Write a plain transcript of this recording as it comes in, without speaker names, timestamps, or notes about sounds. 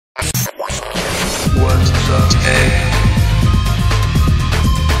Hey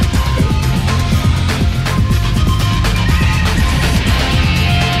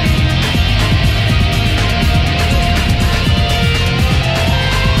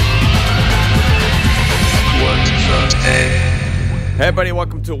everybody,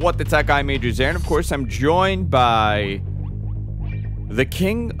 welcome to What the Tech. I'm Major Zarin. Of course, I'm joined by the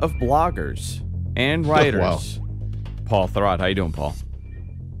king of bloggers and writers, Paul Thurrott. How you doing, Paul?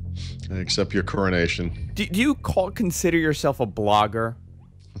 I accept your coronation. Do you consider yourself a blogger?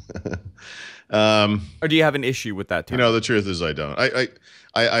 Or do you have an issue with that term? You know, the truth is I don't.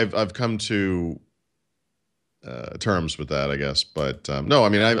 I've come to terms with that, I guess. But no, I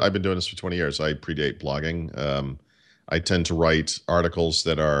mean, I've been doing this for 20 years. I predate blogging. I tend to write articles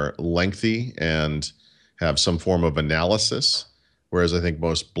that are lengthy and have some form of analysis, whereas I think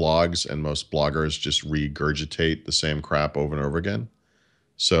most blogs and most bloggers just regurgitate the same crap over and over again.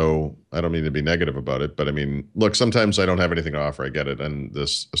 So I don't mean to be negative about it, but I mean, look, sometimes I don't have anything to offer. I get it, and a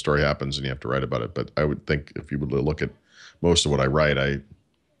story happens, and you have to write about it. But I would think if you would look at most of what I write,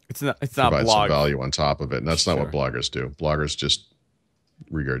 it's not provide blog. some value on top of it, and that's not what bloggers do. Bloggers just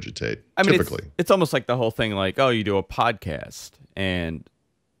regurgitate. I mean, typically, it's almost like the whole thing, like, oh, you do a podcast, and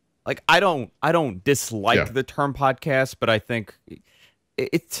like I don't dislike the term podcast, but I think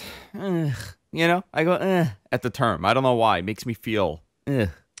it's you know, I go at the term. I don't know why. It makes me feel yeah.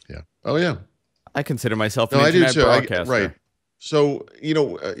 Oh yeah. I consider myself an internet broadcaster. Right. So you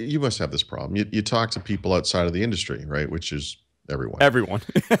know, you must have this problem. You talk to people outside of the industry, right? Which is everyone.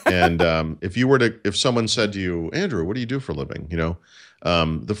 And if someone said to you, Andrew, what do you do for a living? You know,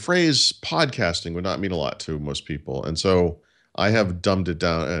 the phrase podcasting would not mean a lot to most people. And so I have dumbed it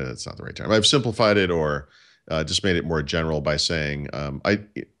down. It's not the right term. I've simplified it or just made it more general by saying,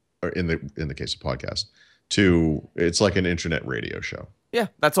 in the case of podcast, it's like an internet radio show. Yeah,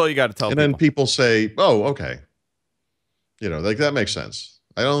 that's all you got to tell people. And then people say, oh, okay. You know, like that makes sense.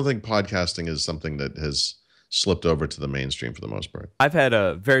 I don't think podcasting is something that has slipped over to the mainstream for the most part. I've had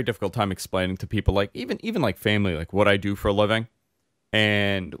a very difficult time explaining to people, like even like family, like what I do for a living.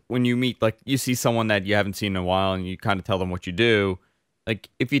 And when you meet, like you see someone that you haven't seen in a while and you kind of tell them what you do, like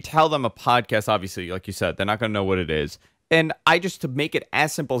if you tell them a podcast, obviously, like you said, they're not going to know what it is. And I just, to make it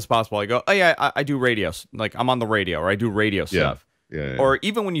as simple as possible, I go, oh yeah, I do radio. Like I'm on the radio, or I do radio stuff. Yeah. Or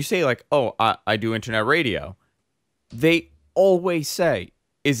even when you say like, oh, I do internet radio, they always say,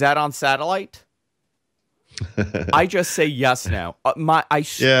 is that on satellite? I just say yes now.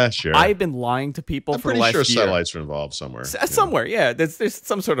 Yeah, sure. I've been lying to people for the last year. I'm pretty sure satellites are involved somewhere. Somewhere, yeah. There's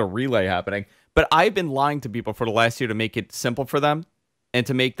some sort of relay happening. But I've been lying to people for the last year to make it simple for them and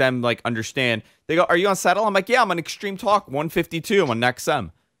to make them like understand. They go, "Are you on satellite?" I'm like, "Yeah, I'm on Extreme Talk 152. I'm on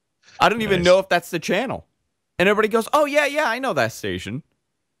NXM." I don't even know if that's the channel. And everybody goes, "Oh yeah, I know that station."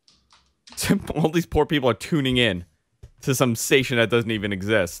 All these poor people are tuning in to some station that doesn't even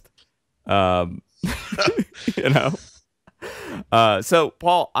exist. You know. So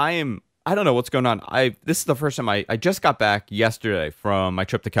Paul, I don't know what's going on. This is the first time I just got back yesterday from my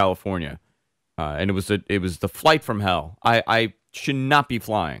trip to California, and it was the flight from hell. I should not be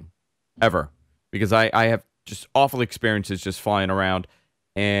flying ever because I have just awful experiences just flying around,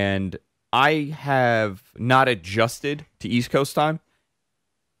 and I have not adjusted to East Coast time.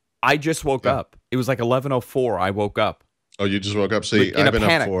 I just woke up. It was like 11:04. I woke up. Oh, you just woke up? See, I've been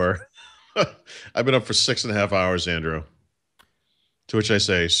up for I've been up for 6.5 hours, Andrew. To which I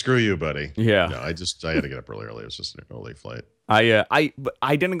say, screw you, buddy. Yeah. No, I had to get up really early. It was just an early flight. I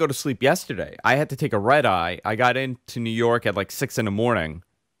didn't go to sleep yesterday. I had to take a red eye. I got into New York at like 6 in the morning.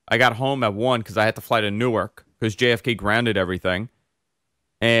 I got home at 1 because I had to fly to Newark because JFK grounded everything.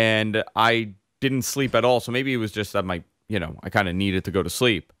 And I didn't sleep at all. So maybe it was just that I kind of needed to go to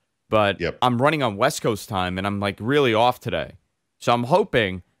sleep. But I'm running on West Coast time and I'm like really off today. So I'm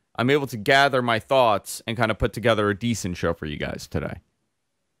hoping I'm able to gather my thoughts and kind of put together a decent show for you guys today.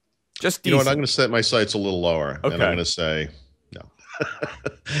 Just decent. You know what? I'm going to set my sights a little lower. Okay. And I'm going to say no.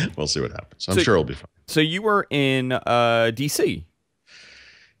 We'll see what happens. I'm sure it'll be fine. So you were in D.C.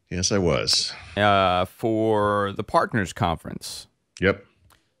 Yes, I was. For the Partners Conference. Yep.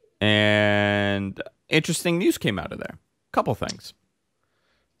 And interesting news came out of there. Couple things.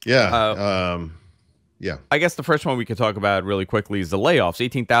 Yeah. Yeah. I guess the first one we could talk about really quickly is the layoffs.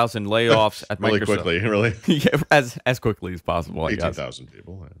 18,000 layoffs at really Microsoft. Quickly, really? Yeah, as quickly as possible, I guess. 18,000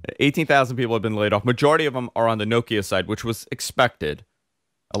 people. 18,000 people have been laid off. Majority of them are on the Nokia side, which was expected.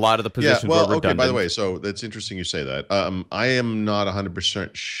 A lot of the positions were redundant. Okay, by the way, so that's interesting you say that. I am not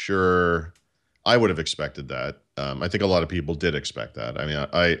 100% sure I would have expected that. I think a lot of people did expect that. I mean,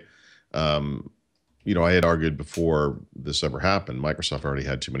 I had argued before this ever happened, Microsoft already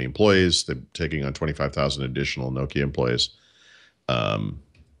had too many employees. They're taking on 25,000 additional Nokia employees. Um,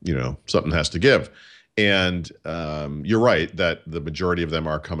 something has to give. And you're right that the majority of them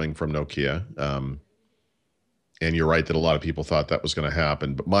are coming from Nokia. And you're right that a lot of people thought that was going to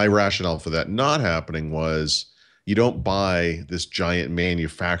happen. But my rationale for that not happening was you don't buy this giant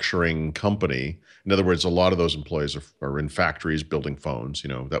manufacturing company. In other words, a lot of those employees are in factories building phones.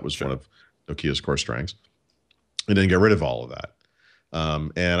 That was one Sure. of Nokia's core strengths. And then get rid of all of that.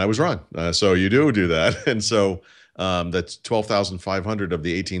 And I was wrong. So you do that. And so that's 12,500 of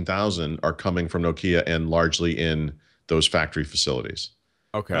the 18,000 are coming from Nokia and largely in those factory facilities.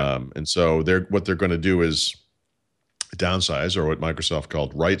 Okay. And so what they're going to do is downsize, or what Microsoft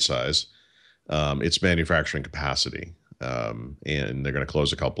called right size, its manufacturing capacity. And they're going to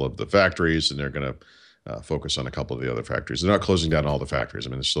close a couple of the factories, and they're going to focus on a couple of the other factories. They're not closing down all the factories. I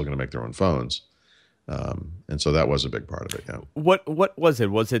mean, they're still going to make their own phones. And so that was a big part of it. Yeah. What was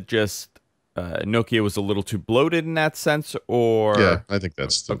it? Was it just Nokia was a little too bloated in that sense, Yeah, or I think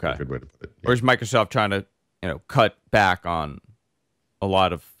that's a okay, good way to put it. or Yeah. is Microsoft trying to cut back on a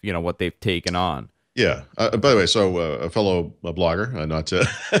lot of what they've taken on? Yeah. By the way, so a fellow blogger, not to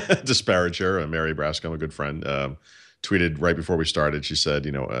disparage her, Mary Brascom, a good friend, tweeted right before we started. She said,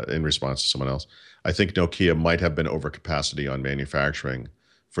 in response to someone else, I think Nokia might have been over capacity on manufacturing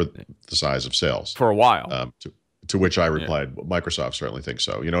for the size of sales. For a while. To which I Yeah. replied, well, Microsoft certainly thinks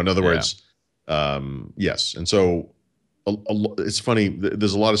so. In other Yeah. words, yes. And so it's funny.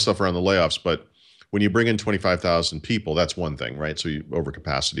 There's a lot of stuff around the layoffs, but when you bring in 25,000 people, that's one thing, right? So you over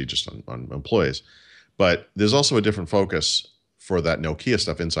capacity just on employees. But there's also a different focus for that Nokia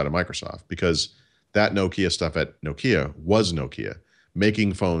stuff inside of Microsoft, because that Nokia stuff at Nokia was Nokia.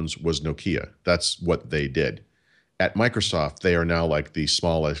 Making phones was Nokia. That's what they did. At Microsoft, they are now like the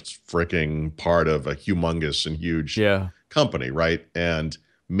smallest freaking part of a humongous and huge Yeah. company, right? And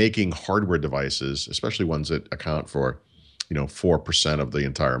making hardware devices, especially ones that account for, 4% of the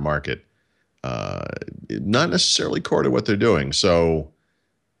entire market, not necessarily core to what they're doing. So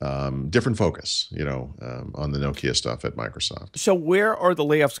different focus, on the Nokia stuff at Microsoft. So where are the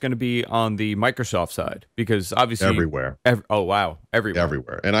layoffs going to be on the Microsoft side? Because obviously Everywhere, oh wow, everywhere.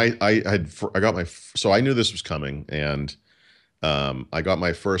 everywhere. And I got so I knew this was coming, and I got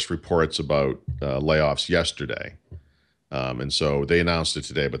my first reports about layoffs yesterday. And so they announced it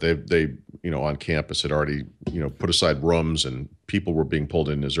today, but they on campus had already put aside rooms, and people were being pulled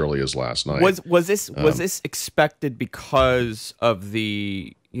in as early as last night. Was this expected because of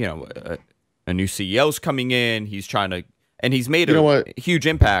the a new CEO's coming in? He's trying to, and he's made a huge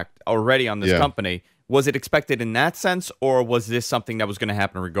impact already on this company. Was it expected in that sense, or was this something that was going to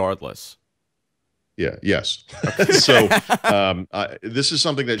happen regardless? Yeah. Yes. So this is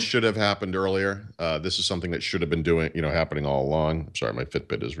something that should have happened earlier. This is something that should have been happening all along. I'm sorry, my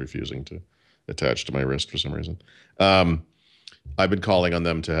Fitbit is refusing to attach to my wrist for some reason. I've been calling on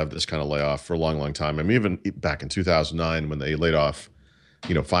them to have this kind of layoff for a long, long time. I mean, even back in 2009, when they laid off,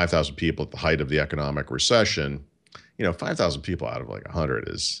 5,000 people at the height of the economic recession. 5,000 people out of like 100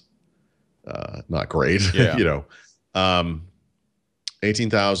 is not great. Yeah.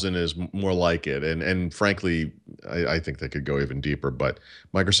 18,000 is more like it. And frankly, I think they could go even deeper. But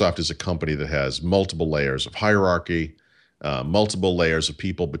Microsoft is a company that has multiple layers of hierarchy, multiple layers of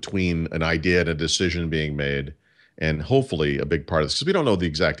people between an idea and a decision being made. And hopefully a big part of this, because we don't know the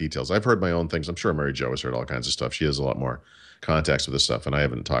exact details. I've heard my own things. I'm sure Mary Jo has heard all kinds of stuff. She has a lot more contacts with this stuff, and I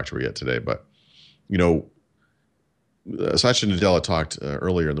haven't talked to her yet today. But, Satya Nadella talked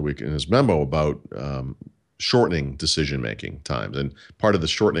earlier in the week in his memo about shortening decision-making times. And part of the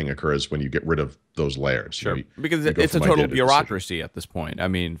shortening occurs when you get rid of those layers. Sure. You Because go it's a from total idea to bureaucracy at this point. I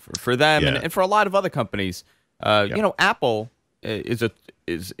mean, for them Yeah. and for a lot of other companies, Apple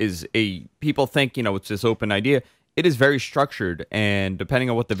is a people think, it's this open idea. It is very structured, and depending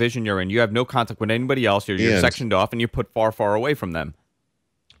on what division you're in, you have no contact with anybody else. You're And- sectioned off, and you're put far, far away from them.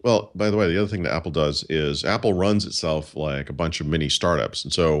 Well, by the way, the other thing that Apple does is Apple runs itself like a bunch of mini startups.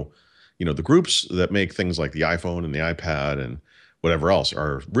 And so, the groups that make things like the iPhone and the iPad and whatever else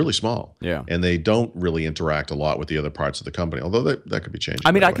are really small. Yeah. And they don't really interact a lot with the other parts of the company, although that could be changing.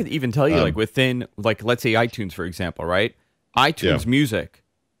 I mean, by I the way. could even tell you, within, let's say iTunes, for example, right? iTunes Music,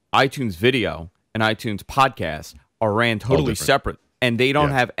 iTunes Video, and iTunes Podcasts are ran totally different. separate, and they don't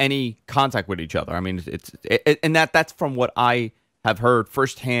Yeah. have any contact with each other. I mean, and that's from what I have heard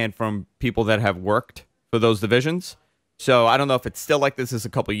firsthand from people that have worked for those divisions. So I don't know if it's still like this as a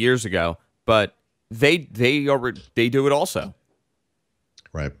couple of years ago, but they do it also.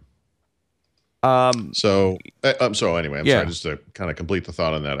 Right. So anyway, I'm Yeah. sorry, just to kind of complete the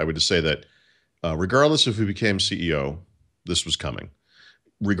thought on that, I would just say that regardless of who became CEO, this was coming.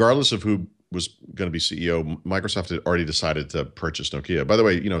 Regardless of who was going to be CEO, Microsoft had already decided to purchase Nokia. By the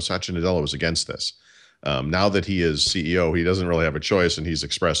way, Satya Nadella was against this. Now that he is CEO, he doesn't really have a choice, and he's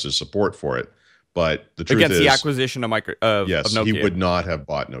expressed his support for it. But the truth Against is, the acquisition of yes, Nokia. he would not have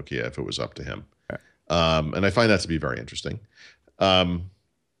bought Nokia if it was up to him. Okay. And I find that to be very interesting. Um,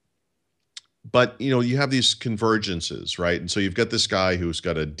 but you have these convergences, right? And so you've got this guy who's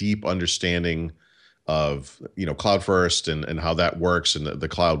got a deep understanding of cloud first and how that works in the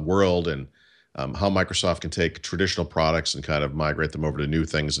cloud world, and how Microsoft can take traditional products and kind of migrate them over to new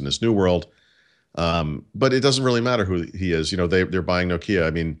things in this new world. But it doesn't really matter who he is. They're buying Nokia.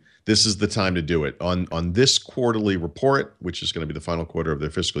 I mean, this is the time to do it. On this quarterly report, which is going to be the final quarter of their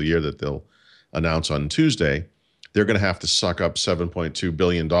fiscal year that they'll announce on Tuesday, they're going to have to suck up $7.2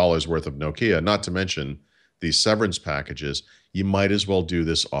 billion worth of Nokia, not to mention these severance packages. You might as well do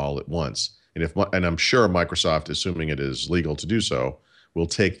this all at once. And I'm sure Microsoft, assuming it is legal to do so, will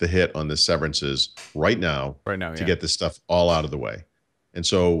take the hit on the severances right now to get this stuff all out of the way. And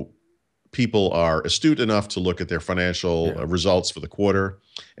so people are astute enough to look at their financial results for the quarter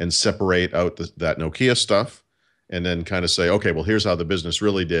and separate out that Nokia stuff, and then kind of say, okay, well, here's how the business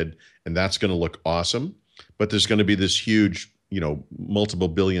really did, and that's going to look awesome. But there's going to be this huge, multiple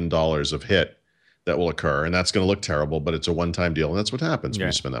 $billion of hit that will occur, and that's going to look terrible, but it's a one-time deal, and that's what happens when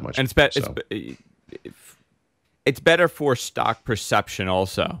you spend that much. And it's better for stock perception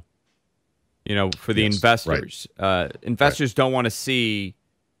also, for the investors. Right. Investors don't want to see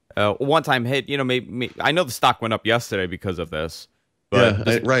a one-time hit. Maybe I know the stock went up yesterday because of this, but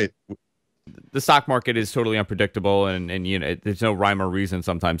the stock market is totally unpredictable, and there's no rhyme or reason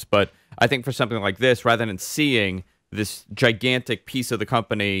sometimes. But I think for something like this, rather than seeing this gigantic piece of the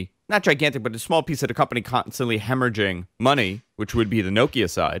company, not gigantic, but a small piece of the company constantly hemorrhaging money, which would be the Nokia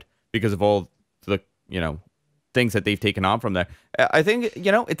side because of all the, things that they've taken on from there. I think,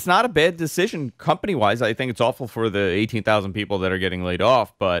 it's not a bad decision company-wise. I think it's awful for the 18,000 people that are getting laid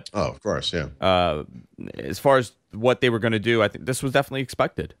off, but... Oh, of course, yeah. As far as what they were going to do, I think this was definitely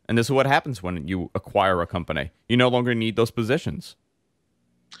expected. And this is what happens when you acquire a company. You no longer need those positions.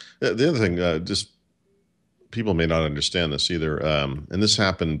 The other thing, just people may not understand this either, and this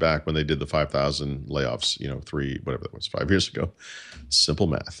happened back when they did the 5,000 layoffs, 5 years ago. Simple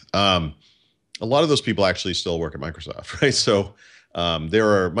math. A lot of those people actually still work at Microsoft, right? So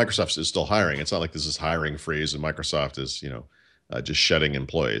Microsoft is still hiring. It's not like this is hiring freeze and Microsoft is, just shedding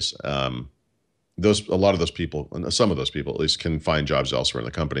employees. A lot of those people, some of those people at least, can find jobs elsewhere in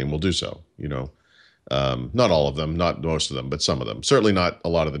the company and will do so. Not all of them, not most of them, but some of them. Certainly not a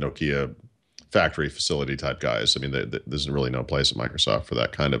lot of the Nokia factory facility type guys. I mean, there's really no place at Microsoft for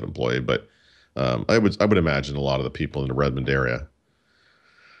that kind of employee. But I would imagine a lot of the people in the Redmond area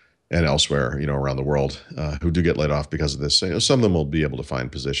and elsewhere, around the world, who do get laid off because of this. Some of them will be able to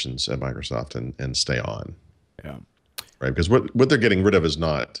find positions at Microsoft and stay on. Yeah. Right. Because what they're getting rid of is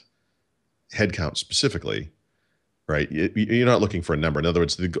not headcount specifically, right? You're not looking for a number. In other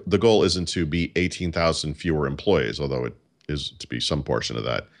words, the goal isn't to be 18,000 fewer employees, although it is to be some portion of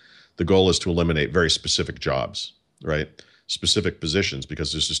that. The goal is to eliminate very specific jobs, right? Specific positions,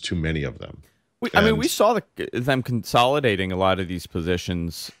 because there's just too many of them. We saw them consolidating a lot of these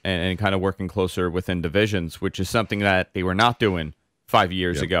positions and kind of working closer within divisions, which is something that they were not doing 5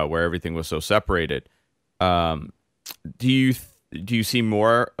 years ago, where everything was so separated. Do you see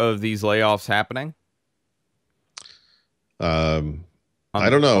more of these layoffs happening? I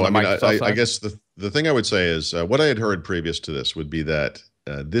don't know. I mean, I guess the thing I would say is what I had heard previous to this would be that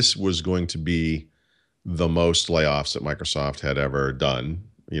this was going to be the most layoffs that Microsoft had ever done,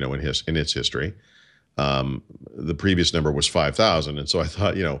 in its history. The previous number was 5,000. And so I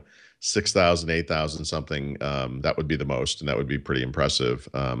thought, 6,000, 8,000 something, that would be the most, and that would be pretty impressive.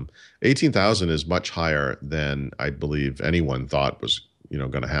 18,000 is much higher than I believe anyone thought was,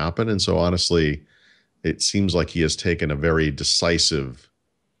 going to happen. And so honestly, it seems like he has taken a very decisive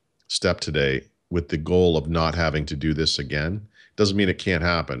step today with the goal of not having to do this again. Doesn't mean it can't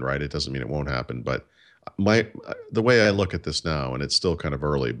happen, right? It doesn't mean it won't happen, but the way I look at this now, and it's still kind of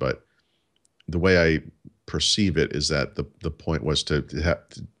early, but the way I perceive it is that the point was to have,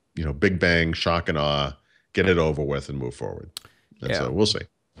 big bang, shock and awe, get it over with and move forward. And so we'll see.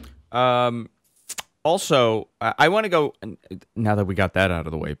 Also, I want to go, now that we got that out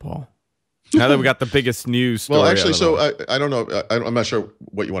of the way, Paul, now that we got the biggest news story. Well, actually, I don't know. I'm not sure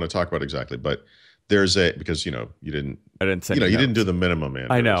what you want to talk about exactly, but there's because you didn't. I didn't say. You didn't do the minimum, man.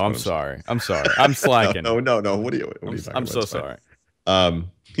 I know. I'm sorry. I'm slacking. No. What are you talking about? I'm so sorry.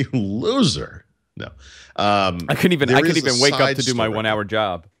 You loser. No. I couldn't even wake up to do my 1 hour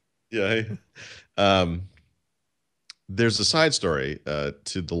job. Yeah. Um, there's a side story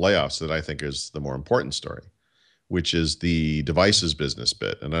to the layoffs that I think is the more important story, which is the devices business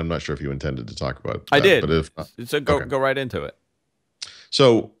bit. And I'm not sure if you intended to talk about I that, but did. if not, So go okay. go right into it.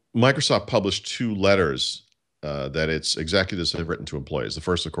 So Microsoft published two letters that its executives have written to employees. The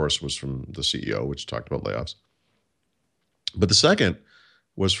first, of course, was from the CEO, which talked about layoffs. But the second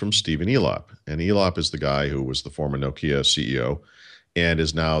was from Stephen Elop. And Elop is the guy who was the former Nokia CEO and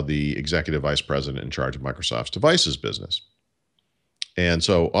is now the executive vice president in charge of Microsoft's devices business. And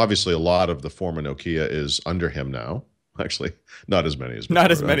so obviously a lot of the former Nokia is under him now. Actually, not as many as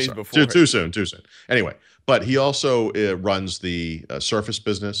Not as before. I'm many as sorry. Too, before. too soon, too soon. Anyway, but he also runs the Surface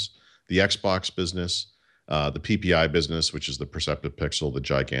business, the Xbox business, the PPI business, which is the perceptive pixel, the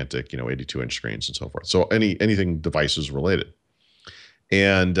gigantic, 82-inch screens and so forth. So anything devices related.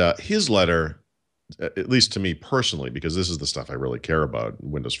 And his letter, at least to me personally, because this is the stuff I really care about,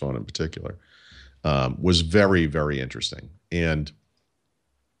 Windows Phone in particular, was very, very interesting. And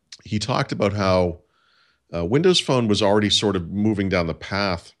he talked about how Windows Phone was already sort of moving down the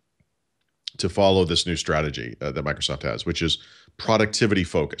path to follow this new strategy that Microsoft has, which is productivity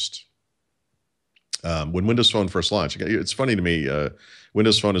focused. When Windows Phone first launched, it's funny to me,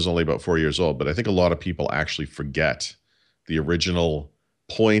 Windows Phone is only about 4 years old, but I think a lot of people actually forget the original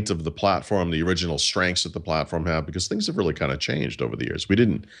point of the platform, the original strengths that the platform had, because things have really kind of changed over the years. We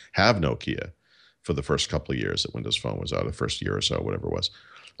didn't have Nokia for the first couple of years that Windows Phone was out, the first year or so, whatever it was.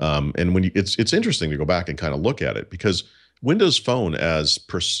 And when it's interesting to go back and kind of look at it, because Windows Phone, as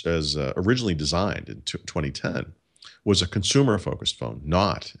originally designed in 2010, was a consumer-focused phone,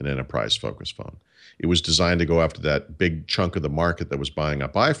 not an enterprise-focused phone. It was designed to go after that big chunk of the market that was buying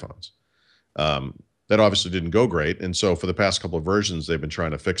up iPhones. That obviously didn't go great, and so for the past couple of versions, they've been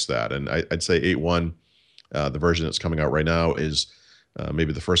trying to fix that. And I'd say 8.1, the version that's coming out right now, is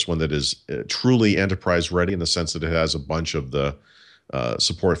maybe the first one that is truly enterprise ready in the sense that it has a bunch of the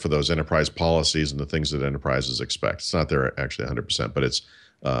support for those enterprise policies and the things that enterprises expect. It's not there actually 100%, but it's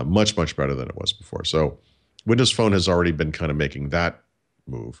much, much better than it was before. So Windows Phone has already been kind of making that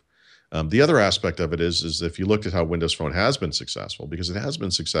move. The other aspect of it is if you looked at how Windows Phone has been successful, because it has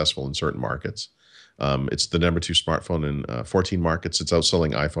been successful in certain markets. It's the number 2 smartphone in 14 markets. It's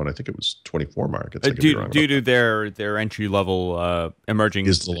outselling iPhone. I think it was 24 markets. I could be wrong Due about to that. their entry level emerging.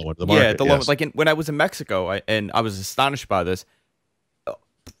 Is the low end of the Yeah, market? the low. Yes. Like when I was in Mexico, and I was astonished by this.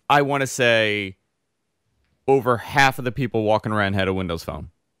 I want to say over half of the people walking around had a Windows Phone,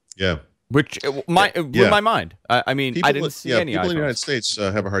 Yeah. which it blew Yeah. my mind. I mean, I didn't see any People in the United iPhones. States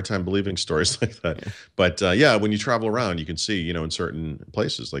have a hard time believing stories like that. Yeah. But yeah, when you travel around, you can see, in certain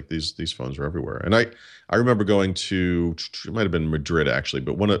places like these phones are everywhere. And I remember going to, it might have been Madrid actually,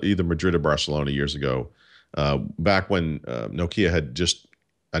 but one of either Madrid or Barcelona years ago, back when Nokia had just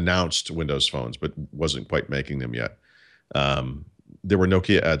announced Windows phones but wasn't quite making them yet. There were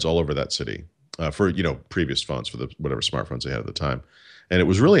Nokia ads all over that city for previous phones, for the whatever smartphones they had at the time. And it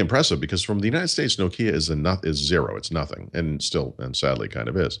was really impressive because from the United States, Nokia is zero. It's nothing, and still, and sadly, kind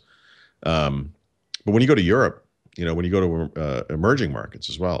of is. But when you go to Europe, when you go to emerging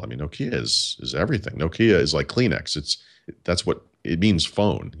markets as well, I mean, Nokia is everything. Nokia is like Kleenex. That's what it means,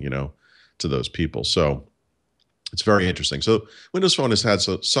 phone, to those people. So it's very interesting. So Windows Phone has had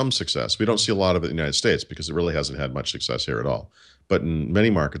some success. We don't see a lot of it in the United States because it really hasn't had much success here at all. But in many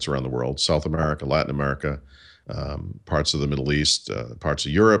markets around the world, South America, Latin America, parts of the Middle East, parts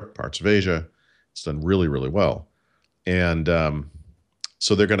of Europe, parts of Asia, it's done really, really well. And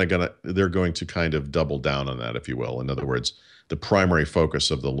so they're going to kind of double down on that, if you will. In other words, the primary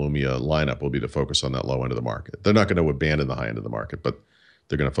focus of the Lumia lineup will be to focus on that low end of the market. They're not going to abandon the high end of the market, but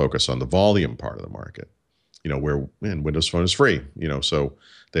they're going to focus on the volume part of the market. Where Windows Phone is free. So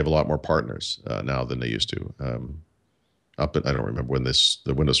they have a lot more partners now than they used to. I don't remember when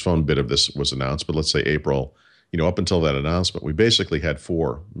the Windows Phone bit of this was announced, but let's say April. Up until that announcement, we basically had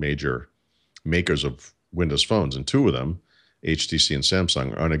 4 major makers of Windows phones, and 2 of them, HTC and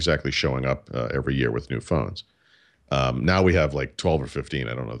Samsung, aren't exactly showing up every year with new phones. Now we have like 12 or 15.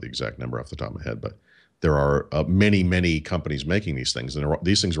 I don't know the exact number off the top of my head, but there are many, many companies making these things, and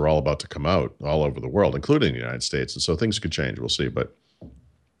these things are all about to come out all over the world, including the United States. And so things could change. We'll see. But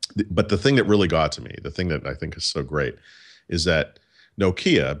the thing that really got to me, the thing that I think is so great, is that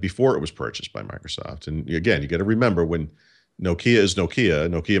Nokia, before it was purchased by Microsoft, and again, you got to remember when Nokia is Nokia,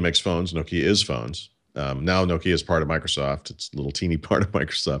 Nokia makes phones, Nokia is phones. Now Nokia is part of Microsoft. It's a little teeny part of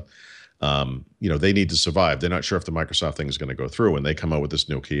Microsoft. They need to survive. They're not sure if the Microsoft thing is going to go through, and they come out with this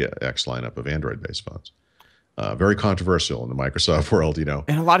Nokia X lineup of Android-based phones. Very controversial in the Microsoft world,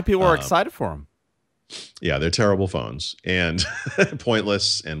 And a lot of people are Um, excited for them. Yeah, they're terrible phones and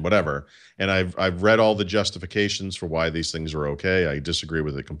pointless and whatever. And I've read all the justifications for why these things are okay. I disagree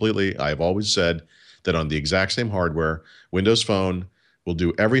with it completely. I've always said that on the exact same hardware, Windows Phone will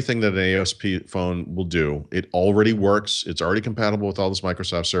do everything that an AOSP phone will do. It already works. It's already compatible with all this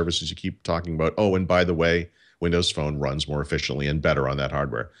Microsoft services you keep talking about. Oh, and by the way, Windows Phone runs more efficiently and better on that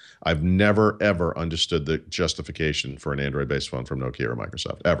hardware. I've never ever understood the justification for an Android-based phone from Nokia or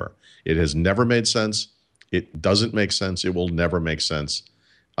Microsoft ever. It has never made sense. It doesn't make sense. It will never make sense.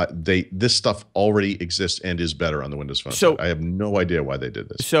 This stuff already exists and is better on the Windows Phone side. So I have no idea why they did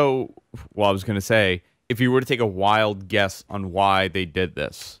this. so well, I was going to say, if you were to take a wild guess on why they did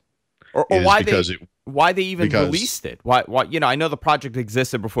this, or It is because it why they even because released it, why I know the project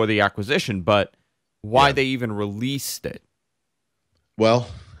existed before the acquisition, but why yeah. they even released it? Well,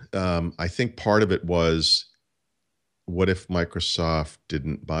 I think part of it was, what if Microsoft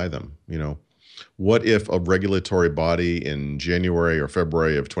didn't buy them? What if a regulatory body in January or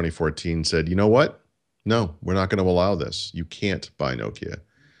February of 2014 said, you know what? No, we're not going to allow this. You can't buy Nokia.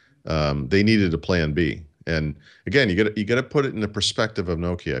 They needed a plan B. And again, you got to put it in the perspective of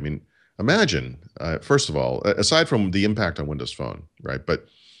Nokia. I mean, imagine, first of all, aside from the impact on Windows Phone, right? But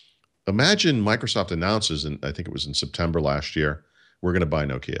imagine Microsoft announces, and I think it was in September last year, we're going to buy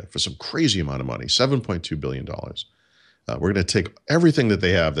Nokia for some crazy amount of money, $7.2 billion. We're going to take everything that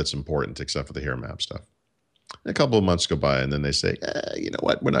they have that's important, except for the hair map stuff. And a couple of months go by, and then they say, you know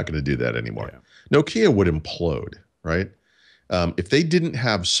what? We're not going to do that anymore. Yeah. Nokia would implode, right? If they didn't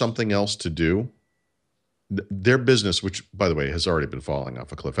have something else to do, their business, which, by the way, has already been falling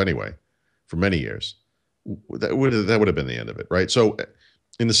off a cliff anyway for many years, that would have been the end of it, right? So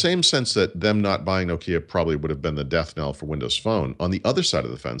in the same sense that them not buying Nokia probably would have been the death knell for Windows Phone, on the other side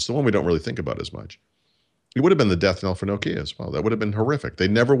of the fence, the one we don't really think about as much, it would have been the death knell for Nokia as well. That would have been horrific. They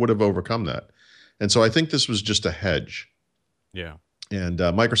never would have overcome that. And so I think this was just a hedge. Yeah. And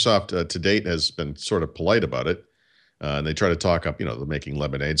Microsoft to date has been sort of polite about it. And they try to talk up, the making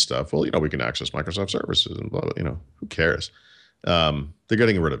lemonade stuff. Well, we can access Microsoft services and blah, blah, who cares? They're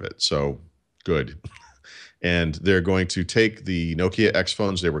getting rid of it. So good. And they're going to take the Nokia X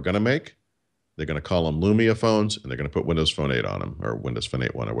phones they were going to make. They're going to call them Lumia phones, and they're going to put Windows Phone 8 on them, or Windows Phone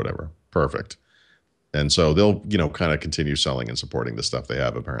 8.1 or whatever. Perfect. And so they'll, kind of continue selling and supporting the stuff they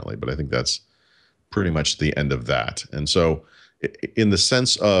have, apparently. But I think that's pretty much the end of that. And so in the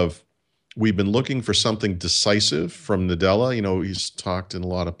sense of, we've been looking for something decisive from Nadella. He's talked in a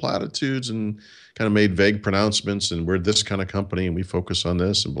lot of platitudes and kind of made vague pronouncements, and we're this kind of company and we focus on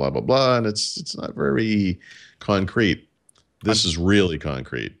this and blah, blah, blah. And it's not very concrete. This is really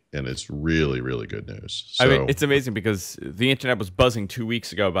concrete, and it's really, really good news. So, I mean, it's amazing because the internet was buzzing 2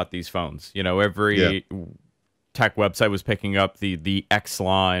 weeks ago about these phones. Every tech website was picking up the X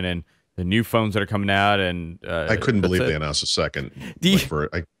line and the new phones that are coming out. And I couldn't believe they announced a second.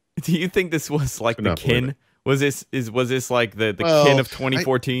 Do you think this was like the kin? Was this like the kin of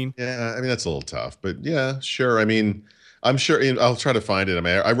 2014? Yeah, I mean, that's a little tough, but yeah, sure. I mean, I'm sure I'll try to find it. I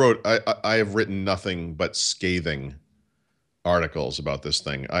mean, I have written nothing but scathing articles about this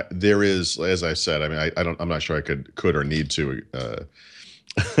thing. There is, as I said, I mean, I'm not sure I could or need to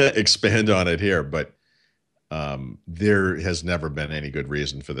expand on it here, but there has never been any good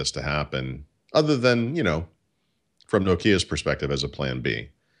reason for this to happen, other than, from Nokia's perspective as a plan B.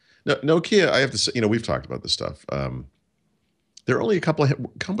 No, Nokia, I have to say, we've talked about this stuff. There are only a couple of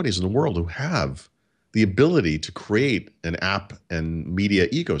companies in the world who have the ability to create an app and media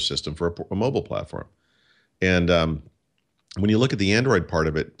ecosystem for a mobile platform. And when you look at the Android part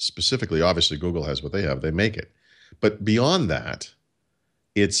of it specifically, obviously Google has what they have, they make it. But beyond that,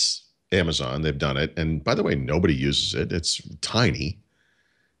 it's Amazon, they've done it. And by the way, nobody uses it. It's tiny.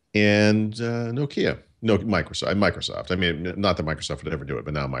 And Nokia. No, Microsoft. I mean, not that Microsoft would ever do it,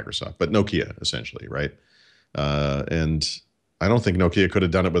 but now Microsoft. But Nokia, essentially, right? And I don't think Nokia could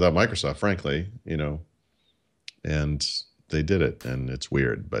have done it without Microsoft, frankly, And they did it, and it's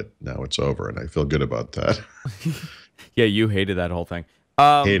weird, but now it's over, and I feel good about that. Yeah, you hated that whole thing.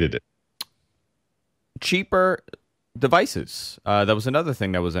 Hated it. Cheaper devices. That was another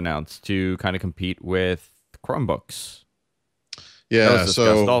thing that was announced to kind of compete with Chromebooks. Yeah,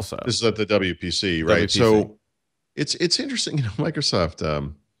 so also. This is at the WPC, right? WPC. So it's interesting, Microsoft.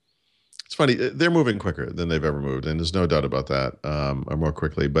 It's funny, they're moving quicker than they've ever moved, and there's no doubt about that, or more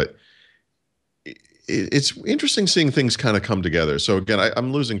quickly. But it's interesting seeing things kind of come together. So again,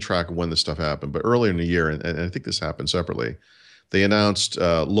 I'm losing track of when this stuff happened, but earlier in the year, and I think this happened separately, they announced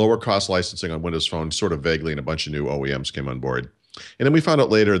lower cost licensing on Windows Phone, sort of vaguely, and a bunch of new OEMs came on board. And then we found out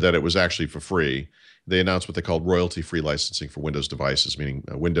later that it was actually for free. They announced what they called royalty-free licensing for Windows devices, meaning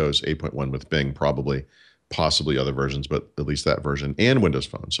Windows 8.1 with Bing, probably, possibly other versions, but at least that version, and Windows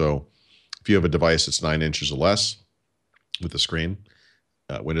Phone. So if you have a device that's 9 inches or less with a screen,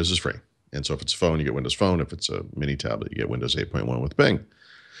 Windows is free. And so if it's a phone, you get Windows Phone. If it's a mini tablet, you get Windows 8.1 with Bing.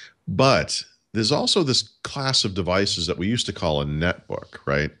 But there's also this class of devices that we used to call a netbook,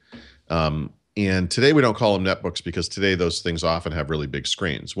 right? And today we don't call them netbooks because today those things often have really big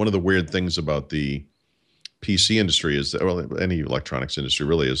screens. One of the weird things about the PC industry is that, well, any electronics industry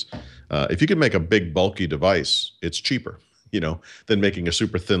really is, if you can make a big bulky device, it's cheaper, than making a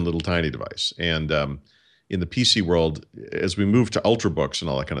super thin little tiny device. And in the PC world, as we move to ultrabooks and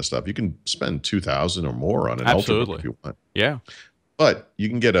all that kind of stuff, you can spend 2,000 or more on an ultrabook if you want. Yeah. But you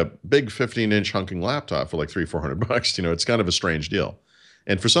can get a big 15-inch hunking laptop for like $300-400. It's kind of a strange deal.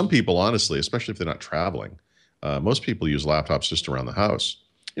 And for some people, honestly, especially if they're not traveling, most people use laptops just around the house.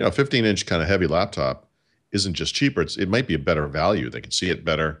 A 15-inch kind of heavy laptop isn't just cheaper. It might be a better value. They can see it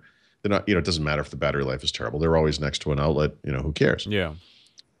better. They're not, it doesn't matter if the battery life is terrible. They're always next to an outlet. Who cares? Yeah.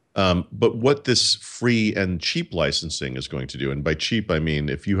 But what this free and cheap licensing is going to do, and by cheap, I mean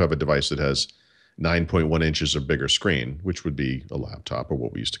if you have a device that has 9.1 inches or bigger screen, which would be a laptop or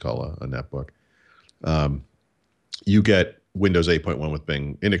what we used to call a netbook, you get Windows 8.1 with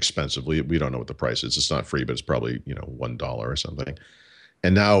Bing inexpensively. We don't know what the price is. It's not free, but it's probably, $1 or something.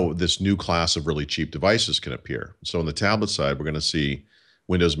 And now this new class of really cheap devices can appear. So on the tablet side, we're going to see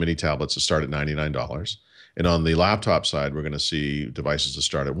Windows mini tablets that start at $99. And on the laptop side, we're going to see devices that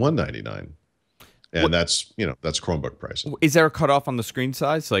start at $199. And that's Chromebook pricing. Is there a cutoff on the screen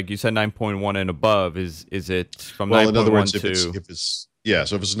size? Like you said, 9.1 and above. Is it from 9.1 in other words, to... so if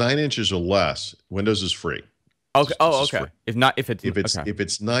it's 9 inches or less, Windows is free. Okay. Okay. If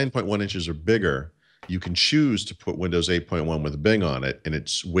it's 9.1 inches or bigger, you can choose to put Windows 8.1 with Bing on it, and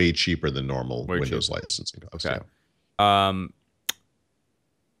it's way cheaper than normal Windows licensing costs. Okay. Yeah.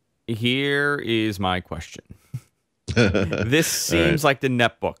 Here is my question. This seems like the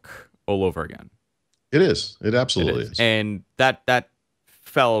netbook all over again. It is. It absolutely is. And that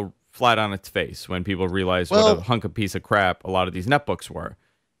fell flat on its face when people realized what a hunk of piece of crap a lot of these netbooks were.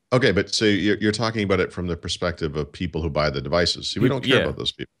 Okay, but so you're talking about it from the perspective of people who buy the devices. See, we don't care about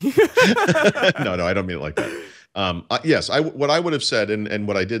those people. No, I don't mean it like that. Yes, what I would have said, and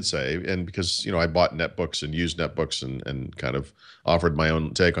what I did say, and because I bought netbooks and used netbooks and kind of offered my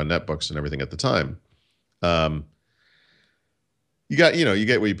own take on netbooks and everything at the time. You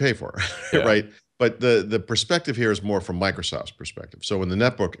get what you pay for, right? But the perspective here is more from Microsoft's perspective. So in the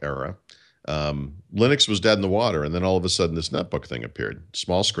netbook era, Linux was dead in the water, and then all of a sudden this netbook thing appeared.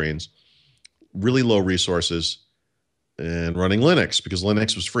 Small screens, really low resources, and running Linux because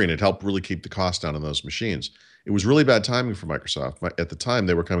Linux was free, and it helped really keep the cost down on those machines. It was really bad timing for Microsoft. At the time,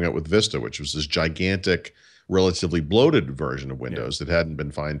 they were coming out with Vista, which was this gigantic, relatively bloated version of Windows that hadn't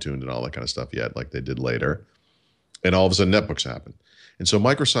been fine-tuned and all that kind of stuff yet, like they did later. And all of a sudden, netbooks happened. And so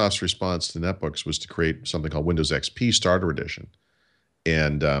Microsoft's response to netbooks was to create something called Windows XP Starter Edition.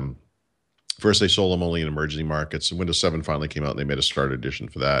 And first, they sold them only in emerging markets. And Windows 7 finally came out, and they made a starter edition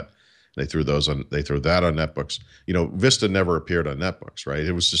for that. They threw that on netbooks. Vista never appeared on netbooks, right?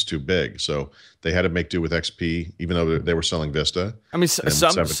 It was just too big. So they had to make do with XP, even though they were selling Vista. I mean,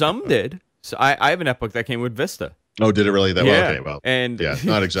 some did. So I have a netbook that came with Vista. Oh, did it really? Yeah. Well, okay, well, and yeah,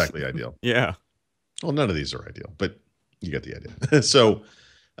 not exactly ideal. Yeah. Well, none of these are ideal, but you get the idea. So,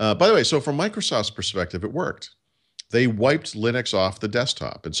 by the way, so from Microsoft's perspective, it worked. They wiped Linux off the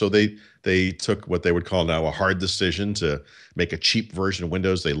desktop. And so they took what they would call now a hard decision to make a cheap version of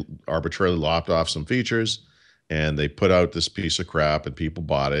Windows. They arbitrarily lopped off some features, and they put out this piece of crap, and people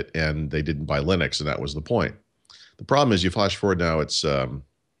bought it, and they didn't buy Linux, and that was the point. The problem is you flash forward now, it's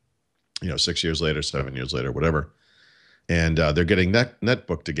 6 years later, 7 years later, whatever, and they're getting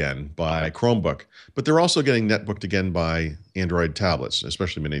netbooked again by Chromebook, but they're also getting netbooked again by Android tablets,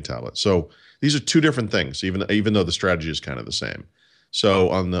 especially mini tablets. So these are two different things, even though the strategy is kind of the same. So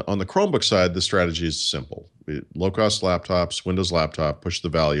on the Chromebook side, the strategy is simple: low-cost laptops, Windows laptop, push the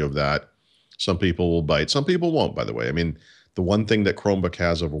value of that. Some people will bite, some people won't. By the way, I mean the one thing that Chromebook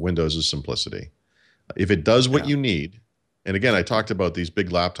has over Windows is simplicity. If it does what you need, and again, I talked about these big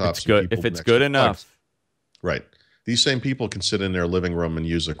laptops. It's good if it's good enough, right? These same people can sit in their living room and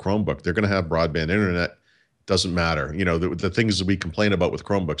use a Chromebook. They're going to have broadband internet. Doesn't matter. The things that we complain about with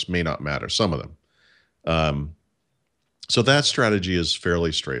Chromebooks may not matter, some of them. So that strategy is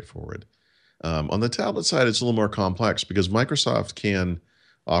fairly straightforward. On the tablet side, it's a little more complex because Microsoft can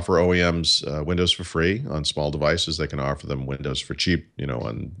offer OEMs Windows for free on small devices. They can offer them Windows for cheap,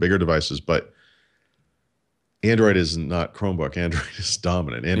 on bigger devices. But Android is not Chromebook. Android is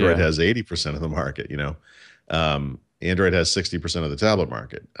dominant. Android Yeah. has 80% of the market, Android has 60% of the tablet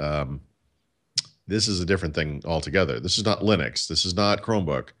market. This is a different thing altogether. This is not Linux. This is not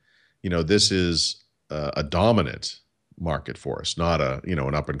Chromebook. This is a dominant market for us, not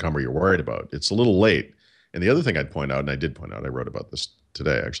an up and comer you're worried about. It's a little late. And the other thing I'd point out, and I did point out, I wrote about this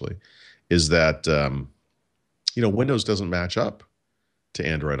today actually, is that Windows doesn't match up to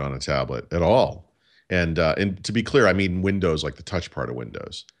Android on a tablet at all. And to be clear, I mean Windows, like the touch part of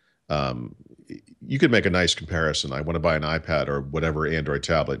Windows. Um, you could make a nice comparison. I want to buy an iPad or whatever Android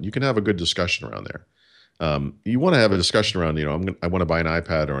tablet. You can have a good discussion around there. You want to have a discussion around, I want to buy an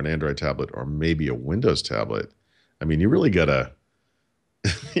iPad or an Android tablet or maybe a Windows tablet. I mean, you really gotta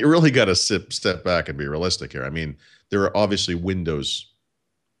you really gotta step back and be realistic here. I mean, there are obviously Windows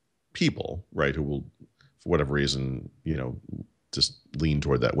people, right, who will, for whatever reason, just lean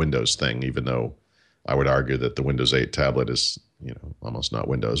toward that Windows thing, even though I would argue that the Windows 8 tablet is, almost not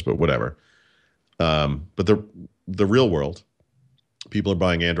Windows, but whatever. But the real world, people are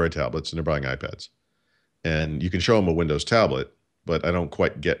buying Android tablets and they're buying iPads, and you can show them a Windows tablet, but I don't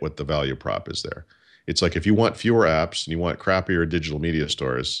quite get what the value prop is there. It's like if you want fewer apps and you want crappier digital media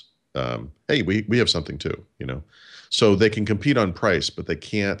stores, hey, we have something too. So they can compete on price, but they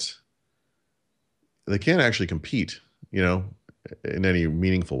can't actually compete, in any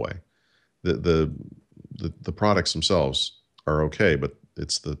meaningful way. The products themselves are okay, but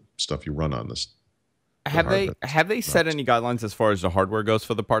it's the stuff you run on this. The Have they hardware. have they set any guidelines as far as the hardware goes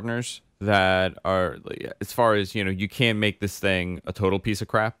for the partners that are like, as far as you can't make this thing a total piece of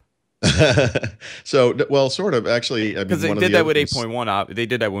crap? So, well, sort of actually. I Because mean, they one of did the that other with things. 8.1. They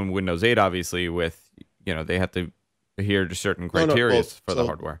did that with Windows 8, obviously. With they had to adhere to certain No, no. criteria Well, for the so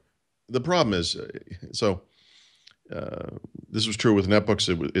hardware. the problem is, uh, this was true with netbooks.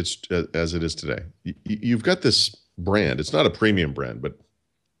 It's as it is today. You've got this brand. It's not a premium brand, but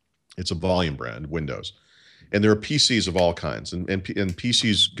it's a volume brand, Windows. And there are PCs of all kinds, and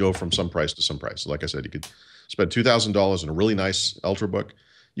PCs go from some price to some price. Like I said, you could spend $2,000 on a really nice Ultrabook.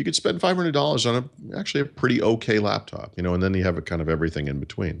 You could spend $500 on actually a pretty okay laptop, and then you have a kind of everything in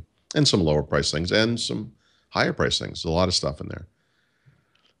between, and some lower price things and some higher price things. A lot of stuff in there.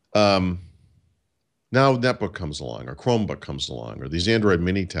 Um, Now netbook comes along, or Chromebook comes along, or these Android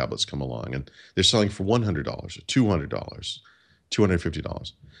mini tablets come along, and they're selling for $100 or $200,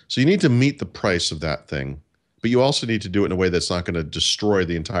 $250. So you need to meet the price of that thing, but you also need to do it in a way that's not going to destroy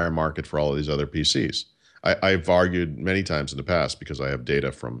the entire market for all of these other PCs. I've argued many times in the past, because I have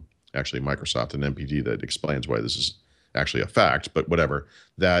data from actually Microsoft and NPD that explains why this is actually a fact, but whatever,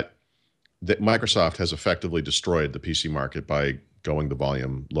 that Microsoft has effectively destroyed the PC market by going the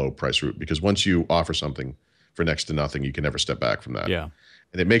volume low price route, because once you offer something for next to nothing, you can never step back from that. Yeah.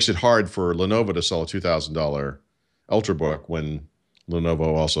 And it makes it hard for Lenovo to sell a $2,000 Ultrabook when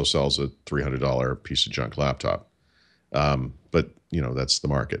Lenovo also sells a $300 piece of junk laptop. But that's the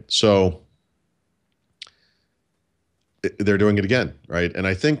market. So they're doing it again, right? And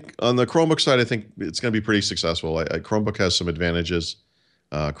I think on the Chromebook side, I think it's going to be pretty successful. Chromebook has some advantages.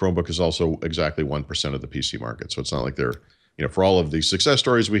 Chromebook is also exactly 1% of the PC market. So it's not like they're, for all of the success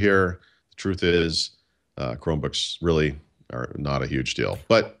stories we hear, the truth is Chromebooks really are not a huge deal.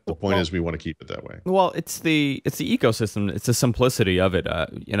 But the point Well, is we want to keep it that way. well, it's the ecosystem. It's the simplicity of it. I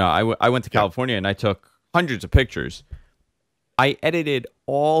went to Yeah, California and I took hundreds of pictures. I edited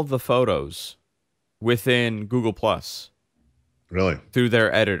all the photos within Google Plus really. through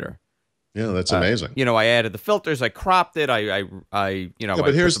their editor. Yeah, that's amazing. I added the filters, I cropped it, Yeah, I but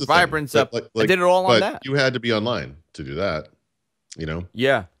put here's the the thing. vibrance up. I did it all on But that. you had to be online to do that. You know,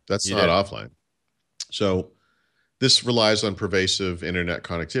 Yeah, that's you not did. offline. So this relies on pervasive internet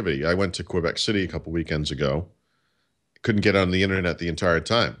connectivity. I went to Quebec City a couple weekends ago. Couldn't get on the internet the entire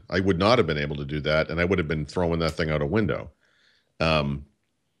time. I would not have been able to do that, and I would have been throwing that thing out a window. Um,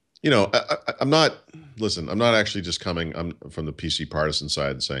 I'm not. Listen, I'm not actually just coming. I'm from the PC partisan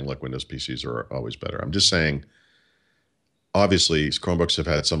side and saying, look, Windows PCs are always better. I'm just saying, obviously, Chromebooks have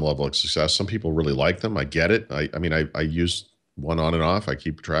had some level of success. Some people really like them. I get it. I mean, I use one on and off. I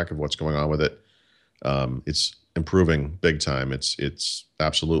keep track of what's going on with it. It's improving big time. It's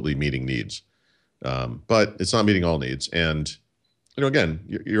absolutely meeting needs, but it's not meeting all needs. And again,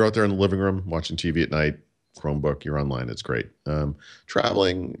 you're out there in the living room watching TV at night. Chromebook, you're online. It's great.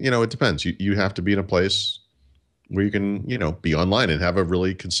 Traveling, it depends. You have to be in a place where you can, be online and have a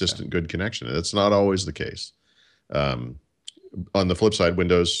really consistent, good connection. And it's not always the case. Um, on the flip side,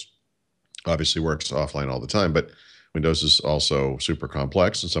 Windows obviously works offline all the time, but Windows is also super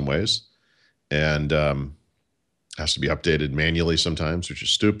complex in some ways, and has to be updated manually sometimes, which is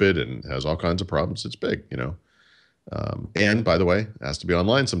stupid and has all kinds of problems. It's big. And by the way, it has to be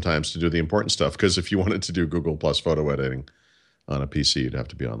online sometimes to do the important stuff. Because if you wanted to do Google Plus photo editing on a PC, you'd have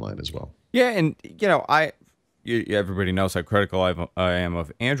to be online as well. Yeah, and everybody knows how critical I am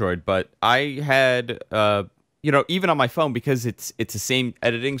of Android, but I had even on my phone, because it's the same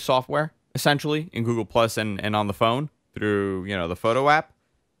editing software essentially in Google Plus and on the phone through the photo app.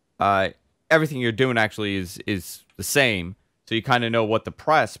 Uh, Everything you're doing actually is the same, so you kind of know what to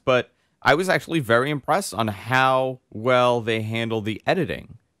press. But I was actually very impressed on how well they handle the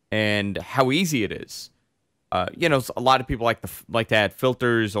editing and how easy it is. A lot of people like to add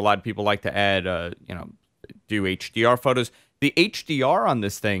filters. A lot of people like to add, do HDR photos. The HDR on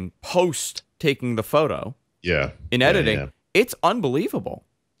this thing post taking the photo Yeah. in Yeah. editing, Yeah. it's unbelievable.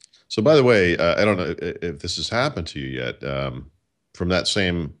 So, by the way, I don't know if this has happened to you yet. From that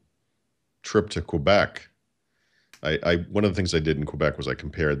same trip to Quebec, I one of the things I did in Quebec was I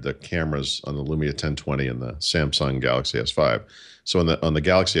compared the cameras on the Lumia 1020 and the Samsung Galaxy S5. So on the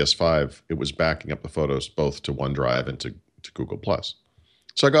Galaxy S5, it was backing up the photos both to OneDrive and to Google Plus.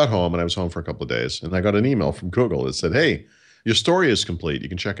 So I got home and I was home for a couple of days, and I got an email from Google that said, "Hey, your story is complete. You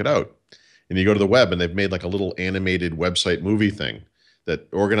can check it out." And you go to the web, and they've made like a little animated website movie thing that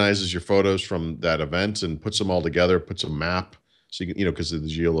organizes your photos from that event and puts them all together, puts a map so you can, because of the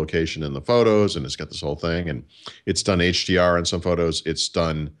geolocation in the photos, and it's got this whole thing, and it's done HDR on some photos. It's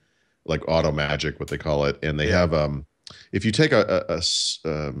done like auto magic, what they call it, and they Yeah. have if you take a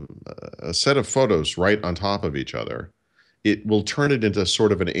set of photos right on top of each other, it will turn it into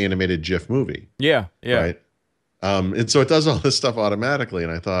sort of an animated GIF movie, Yeah, yeah. right? And so it does all this stuff automatically.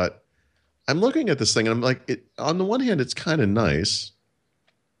 And I thought, I'm looking at this thing, and I'm like, on the one hand, it's kind of nice,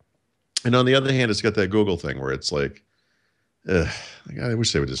 and on the other hand, it's got that Google thing where it's like, ugh, I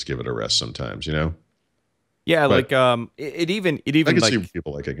wish they would just give it a rest sometimes, Yeah, But it I even can see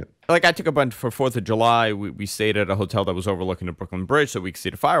people liking it. like I took a bunch for 4th of July. We stayed at a hotel that was overlooking the Brooklyn Bridge so we could see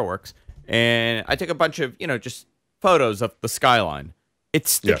the fireworks. And I took a bunch of, just photos of the skyline. It Yeah,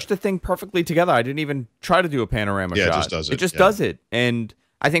 stitched the thing perfectly together. I didn't even try to do a panorama yeah, it shot. just does It it. just Yeah. does it. And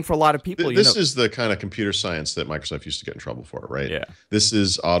I think for a lot of people, This is the kind of computer science that Microsoft used to get in trouble for, right? yeah. This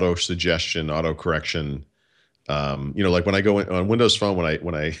is auto suggestion, auto correction. Like when I go on Windows Phone, when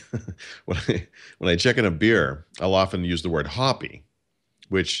I when I check in a beer, I'll often use the word hoppy,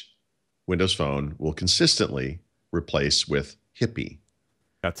 which Windows Phone will consistently replace with hippie.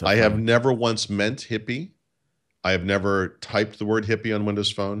 That's so I have funny. never once meant hippie. I have never typed the word hippie on Windows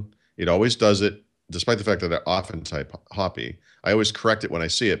Phone. It always does it, despite the fact that I often type hoppy. I always correct it when I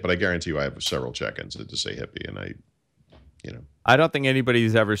see it, but I guarantee you I have several check-ins that just say hippie, and you I don't think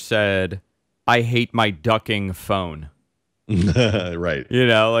anybody's ever said, I hate my ducking phone. know, right.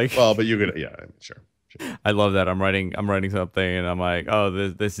 Like Well, but you could, yeah, sure. I love that. I'm writing something and I'm like, oh,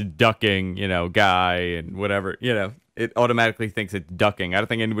 this ducking, guy and whatever, it automatically thinks it's ducking. I don't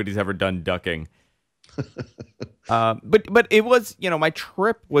think anybody's ever done ducking. But it was, my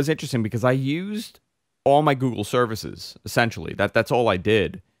trip was interesting because I used all my Google services essentially. That's all I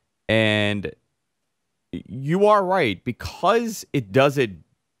did, and you are right because it does it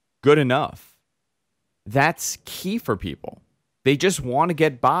good enough. That's key for people. They just want to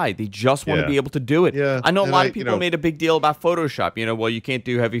get by. They just want to Yeah. be able to do it. Yeah. I know a And lot of people made a big deal about Photoshop. Well, you can't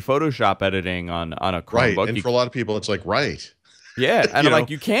do heavy Photoshop editing on a right. Chromebook. And for a lot of people, it's like, right. Yeah, and I'm like,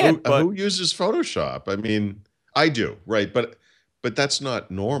 you can't. But who uses Photoshop? I mean, I do, right? But that's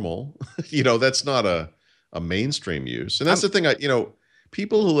not normal. That's not a mainstream use. And that's I'm the thing.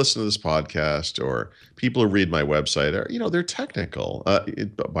 People who listen to this podcast or people who read my website are, they're technical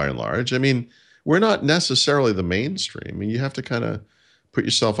by and large. I mean, we're not necessarily the mainstream. I mean, you have to kind of put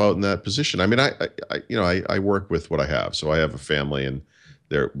yourself out in that position. I mean, I work with what I have. So I have a family, and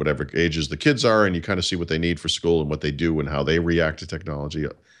they're whatever ages the kids are, and you kind of see what they need for school and what they do and how they react to technology.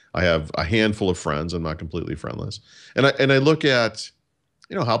 I have a handful of friends. I'm not completely friendless, and I look at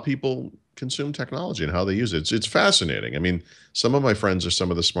how people consume technology and how they use it. It's fascinating. I mean, some of my friends are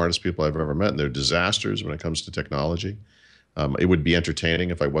some of the smartest people I've ever met, and they're disasters when it comes to technology. It would be entertaining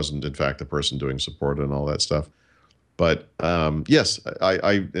if I wasn't, in fact, the person doing support and all that stuff. But yes,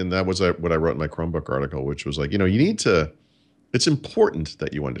 and that was what I wrote in my Chromebook article, which was like, you need to. It's important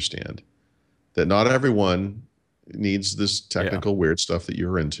that you understand that not everyone needs this yeah, technical weird stuff that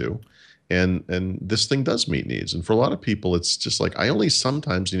you're into, and this thing does meet needs. And for a lot of people, it's just like, I only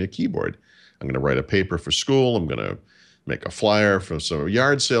sometimes need a keyboard. I'm going to write a paper for school. I'm going to make a flyer for some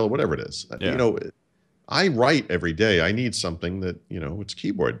yard sale, whatever it is. yeah. I write every day. I need something that it's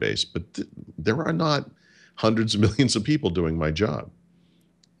keyboard based, but there are not hundreds of millions of people doing my job,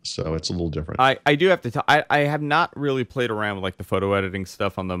 so it's a little different. I do have to tell. I have not really played around with like the photo editing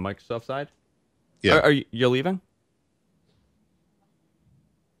stuff on the Microsoft side. Yeah. Are you, you're leaving?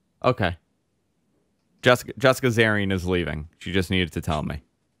 Okay. Jessica Zarian is leaving. She just needed to tell me.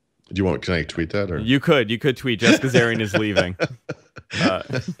 Can I tweet that or? You could tweet Jessica Zarian is leaving.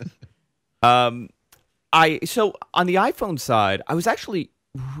 Uh, so on the iPhone side, I was actually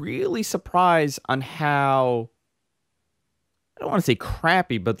really surprised on how, I don't want to say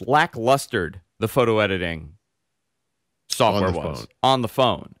crappy, but lacklustered the photo editing software was on the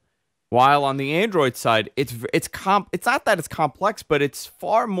phone. While on the Android side, it's not that it's complex, but it's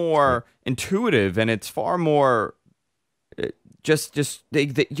far more intuitive, and it's far more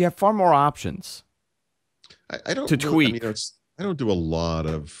you have far more options. I don't to tweak. I don't do a lot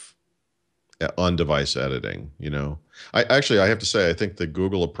of on-device editing. I have to say, I think the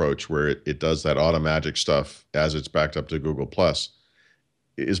Google approach, where it does that automagic stuff as it's backed up to Google Plus,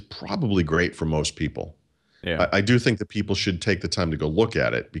 is probably great for most people. Yeah. I do think that people should take the time to go look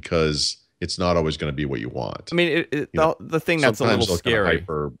at it, because it's not always going to be what you want. I mean, the thing that's a little scary. Kind of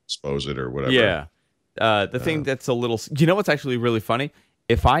hyper expose it or whatever. Yeah. The thing that's a little. You know what's actually really funny?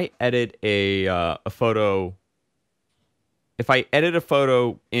 If I edit a photo,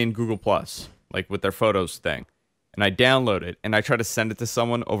 in Google Plus, like with their Photos thing, and I download it and I try to send it to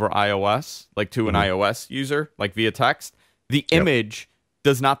someone over iOS, like to an iOS user, like via text, the image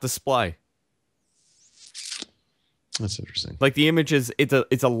does not display. That's interesting. Like the image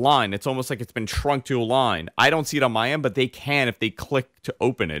it's a line. It's almost like it's been shrunk to a line. I don't see it on my end, but they can if they click to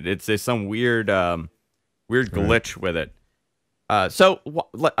open it. There's some weird glitch with it. So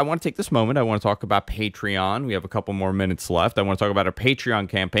I want to take this moment. I want to talk about Patreon. We have a couple more minutes left. I want to talk about our Patreon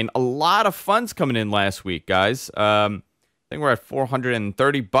campaign. A lot of funds coming in last week, guys. I think we're at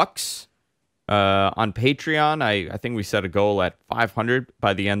 $430 on Patreon. I think we set a goal at $500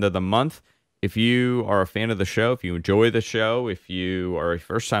 by the end of the month. If you are a fan of the show, if you enjoy the show, if you are a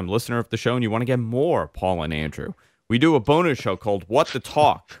first-time listener of the show and you want to get more Paul and Andrew, we do a bonus show called What the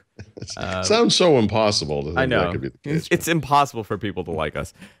Talk. Sounds so impossible to think I know. that could be the case. It's impossible for people to like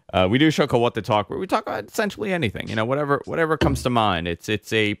us. We do a show called What the Talk, where we talk about essentially anything, whatever comes to mind.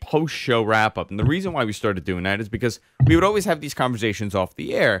 It's a post-show wrap-up. And the reason why we started doing that is because we would always have these conversations off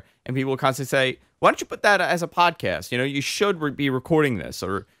the air, and people would constantly say, why don't you put that as a podcast? You should be recording this.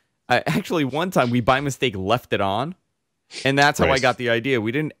 Or actually, one time we by mistake left it on, and that's how I got the idea.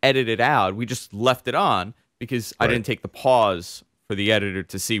 We didn't edit it out. We just left it on because I didn't take the pause for the editor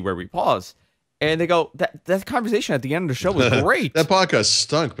to see where we pause. And they go, that conversation at the end of the show was great. That podcast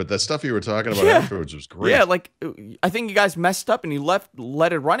stunk, but that stuff you were talking about afterwards was great. Yeah, like I think you guys messed up and you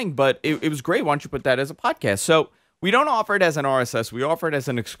let it running, but it was great. Why don't you put that as a podcast? So we don't offer it as an RSS. We offer it as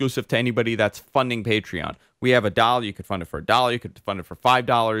an exclusive to anybody that's funding Patreon. We have $1. You could fund it for $1. You could fund it for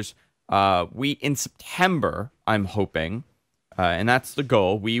 $5. In September, I'm hoping, and that's the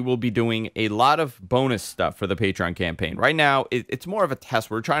goal, we will be doing a lot of bonus stuff for the Patreon campaign. Right now, it's more of a test.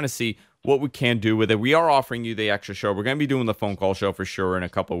 We're trying to see what we can do with it. We are offering you the extra show. We're going to be doing the phone call show for sure in a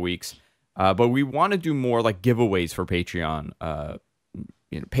couple of weeks. But we want to do more like giveaways for Patreon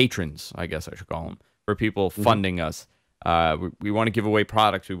patrons, I guess I should call them, for people funding us. We want to give away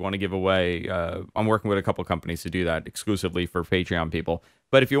products. We want to give away. I'm working with a couple companies to do that exclusively for Patreon people.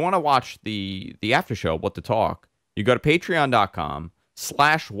 But if you want to watch the after show, What the Talk, you go to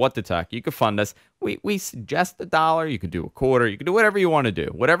patreon.com/whatthetalk. You can fund us. We suggest $1. You could do $0.25. You can do whatever you want to do.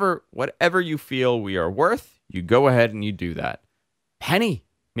 Whatever you feel we are worth, you go ahead and you do that. Penny.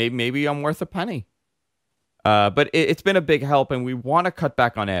 Maybe I'm worth a penny. But it's been a big help, and we want to cut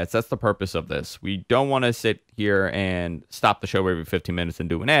back on ads. That's the purpose of this. We don't want to sit here and stop the show every 15 minutes and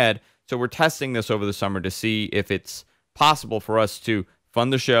do an ad. So we're testing this over the summer to see if it's possible for us to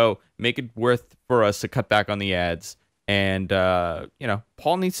fund the show, make it worth for us to cut back on the ads. And,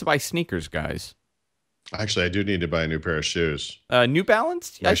 Paul needs to buy sneakers, guys. Actually, I do need to buy a new pair of shoes. New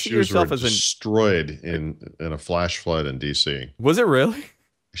Balance? My shoes were destroyed in a flash flood in D.C. Was it really?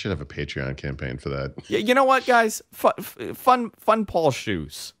 I should have a Patreon campaign for that. Yeah, you know what, guys? Fun Paul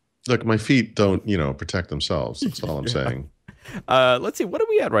shoes. Look, my feet don't, protect themselves. That's all I'm saying. Let's see. What are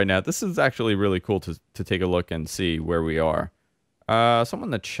we at right now? This is actually really cool to take a look and see where we are. Someone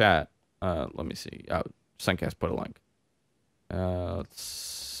in the chat. Let me see. Suncast put a link.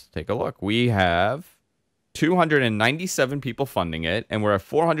 Let's take a look. We have 297 people funding it, and we're at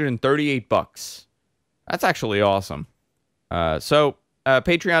 $438. That's actually awesome.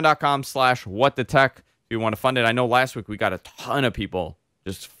 Patreon.com/whatthetalk if you want to fund it. I know last week we got a ton of people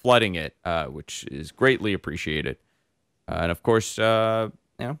just flooding it, which is greatly appreciated. And of course,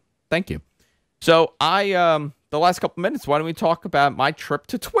 thank you. So the last couple minutes, why don't we talk about my trip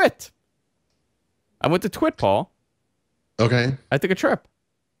to Twit? I went to Twit, Paul. Okay. I took a trip.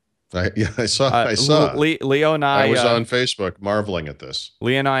 I saw. Leo and I I, was on Facebook marveling at this.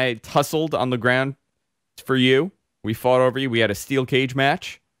 Leo and I tussled on the ground for you. We fought over you. We had a steel cage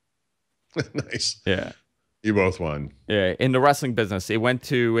match. Nice. Yeah. You both won. Yeah. In the wrestling business, it went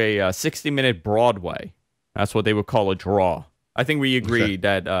to a 60-minute Broadway. That's what they would call a draw. I think we Okay. agreed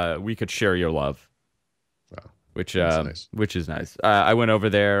that we could share your love, Wow. which That's nice. which is nice. I went over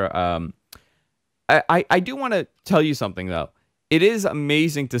there. I do want to tell you something though. It is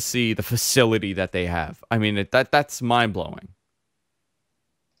amazing to see the facility that they have. I mean, that's mind blowing,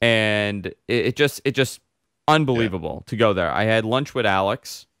 and it just Yeah. unbelievable to go there. I had lunch with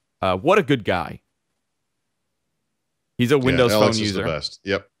Alex. What a good guy. He's a Yeah. Windows Phone Alex is the user. best.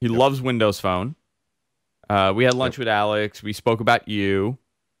 Yep. He Yep. loves Windows Phone. We had Yep. lunch with Alex. We spoke about you.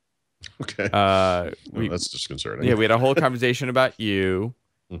 Okay. Oh, We that's disconcerting. Yeah, we had a whole conversation about you.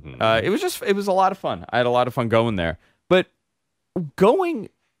 Hmm. It was a lot of fun. I had a lot of fun going there. But going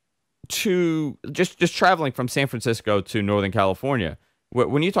to just traveling from San Francisco to Northern California,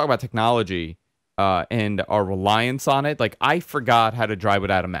 when you talk about technology and our reliance on it, like I forgot how to drive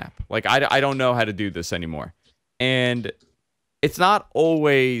without a map. Like I don't know how to do this anymore. And it's not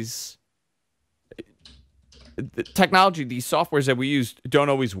always the technology, these softwares that we use don't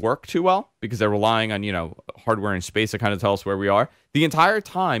always work too well because they're relying on, hardware and space to kind of tell us where we are. The entire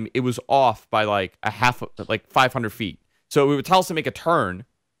time it was off by like like 500 feet. So it would tell us to make a turn.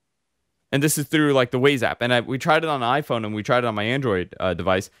 And this is through like the Waze app. And we tried it on an iPhone and we tried it on my Android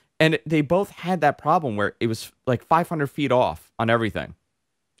device. And they both had that problem where it was like 500 feet off on everything.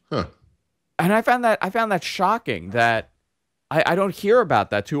 Huh. And I found that shocking that I don't hear about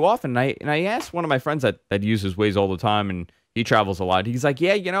that too often. And I asked one of my friends that uses Waze all the time and he travels a lot. He's like,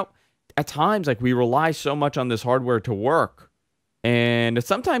 yeah, at times like we rely so much on this hardware to work and it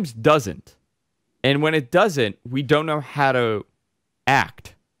sometimes doesn't. And when it doesn't, we don't know how to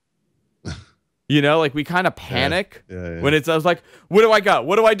act. Like we kind of panic Yeah. when I was like, where do I go?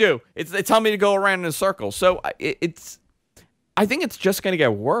 What do I do? They tell me to go around in a circle. So I think it's just going to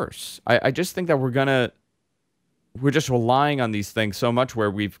get worse. I just think that we're just relying on these things so much where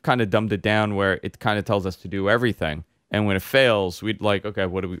we've kind of dumbed it down where it kind of tells us to do everything. And when it fails, we'd like, okay,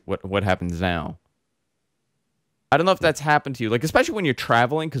 what happens now? I don't know if that's happened to you, like especially when you're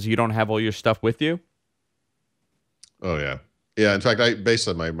traveling because you don't have all your stuff with you. Oh yeah. Yeah. In fact, based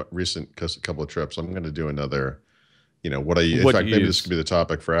on my recent couple of trips, I'm going to do another. In What do fact, you maybe this use? could be the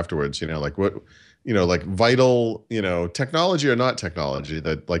topic for afterwards. Like what, like vital, technology or not technology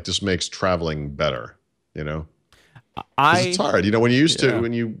that like just makes traveling better. You know. Because it's I hard, Yeah.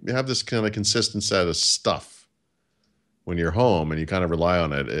 when you have this kind of consistent set of stuff when you're home and you kind of rely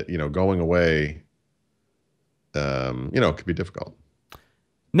on going away, it could be difficult.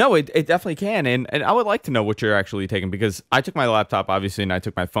 No, it definitely can. And I would like to know what you're actually taking because I took my laptop, obviously, and I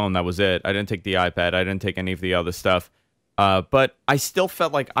took my phone. That was it. I didn't take the iPad. I didn't take any of the other stuff. But I still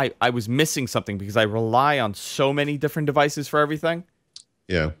felt like I was missing something because I rely on so many different devices for everything.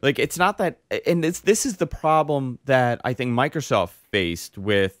 Yeah. Like it's not that, and this is the problem that I think Microsoft faced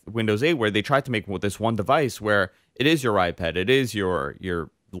with Windows 8, where they tried to make this one device where it is your iPad, it is your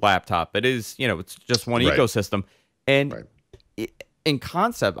laptop, it is it's just one Right. ecosystem, and Right. in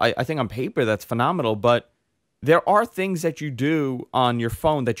concept, I think on paper that's phenomenal, but there are things that you do on your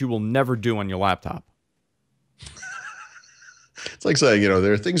phone that you will never do on your laptop. It's like saying,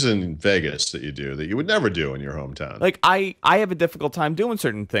 there are things in Vegas that you do that you would never do in your hometown. Like I have a difficult time doing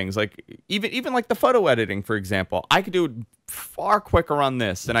certain things. Like even like the photo editing, for example. I could do it far quicker on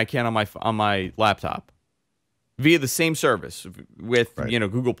this than I can on my laptop via the same service with Right.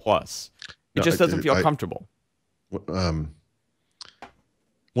 Google Plus. It No, just doesn't feel comfortable. um,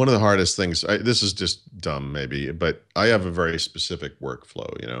 one of the hardest things, this is just dumb maybe, but I have a very specific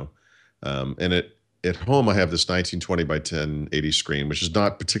workflow, and at home I have this 1920 by 1080 screen, which is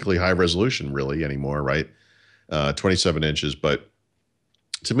not particularly high resolution really anymore, right? 27 inches, but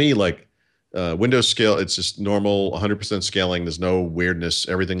to me, like Windows scale, it's just normal 100% scaling. There's no weirdness.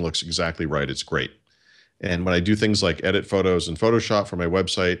 Everything looks exactly right. It's great. And when I do things like edit photos in Photoshop for my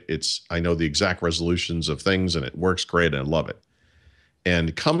website, I know the exact resolutions of things and it works great and I love it.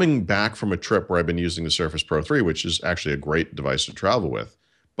 And coming back from a trip where I've been using the Surface Pro 3, which is actually a great device to travel with,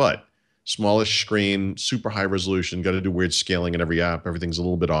 but smallish screen, super high resolution, got to do weird scaling in every app. Everything's a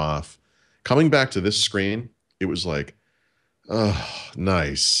little bit off. Coming back to this screen, it was like, oh,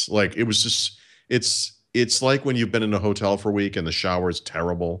 nice. Like it was just, it's like when you've been in a hotel for a week and the shower is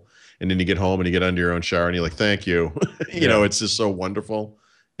terrible. And then you get home and you get under your own shower and you're like, thank you. Yeah. It's just so wonderful.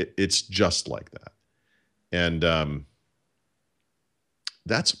 It's just like that. And I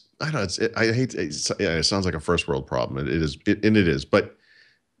don't know. I hate, yeah, it sounds like a first world problem. It is, and it is, but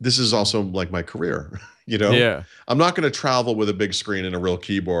this is also like my career. Yeah. I'm not going to travel with a big screen and a real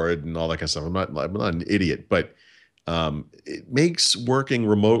keyboard and all that kind of stuff. I'm not an idiot, but it makes working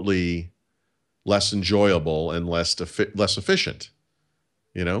remotely less enjoyable and less efficient.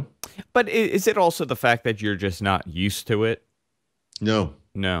 You know? But is it also the fact that you're just not used to it? No,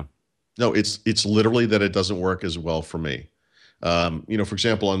 No. no. It's literally that it doesn't work as well for me. For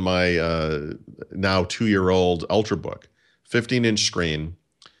example, on my now 2-year-old Ultrabook, 15-inch screen,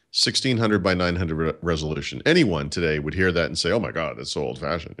 1600 by 900 resolution. Anyone today would hear that and say, "Oh my God, that's so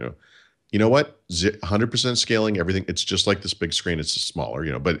old-fashioned." You know what? 100% scaling, everything. It's just like this big screen. It's just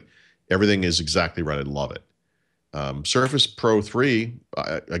smaller, but everything is exactly right. I love it. Surface Pro 3,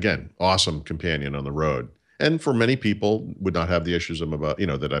 again, awesome companion on the road, and for many people would not have the issues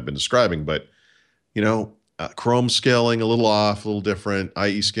that I've been describing. But Chrome scaling a little off, a little different.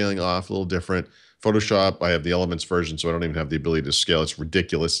 IE scaling off, a little different. Photoshop, I have the Elements version, so I don't even have the ability to scale. It's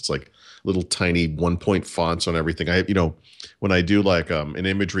ridiculous. It's like little tiny 1-point fonts on everything. When I do like an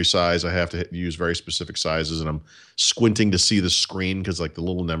imagery size, I have to use very specific sizes, and I'm squinting to see the screen because like the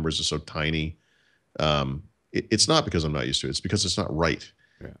little numbers are so tiny. It's not because I'm not used to it. It's because it's not right.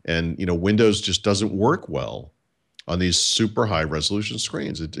 Yeah. And Windows just doesn't work well on these super high resolution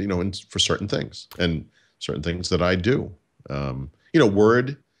screens. For certain things and certain things that I do.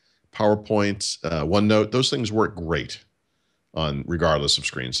 Word, PowerPoint, OneNote, those things work great on regardless of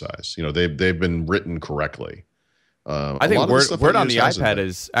screen size. They've been written correctly. I think Word on the iPad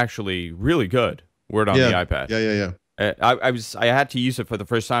is actually really good. Word on the iPad. Yeah. I had to use it for the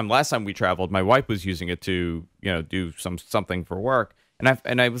first time last time we traveled. My wife was using it to do something for work,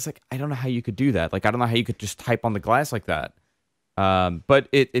 and I was like, I don't know how you could do that. Like, I don't know how you could just type on the glass like that. But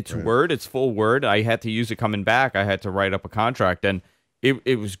it's right. Word, it's full Word. I had to use it coming back. I had to write up a contract, and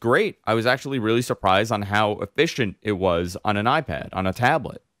it was great. I was actually really surprised on how efficient it was on an iPad, on a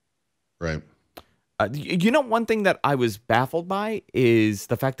tablet. Right. One thing that I was baffled by is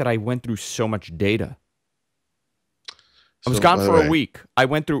the fact that I went through so much data. I was gone for a week. I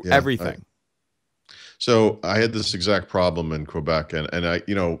went through everything. So I had this exact problem in Quebec, and I,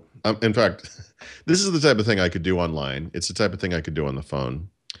 in fact, this is the type of thing I could do online. It's the type of thing I could do on the phone.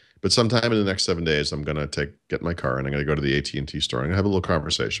 But sometime in the next 7 days, I'm going to get my car and I'm going to go to the AT&T store and have a little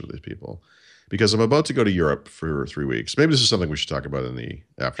conversation with these people, because I'm about to go to Europe for 3 weeks. Maybe this is something we should talk about in the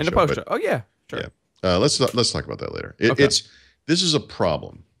after show. In the post show. Oh yeah, sure. Yeah. Let's talk about that later. This is a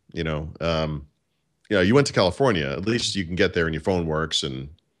problem. You went to California. At least you can get there and your phone works and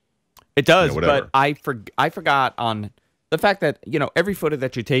it does. But I forgot on the fact that every photo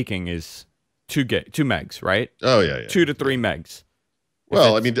that you're taking is 2 megs, right? Oh yeah. 2 to 3 megs.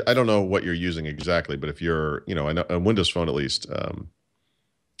 Well, I mean, I don't know what you're using exactly, but if you're, a Windows phone at least,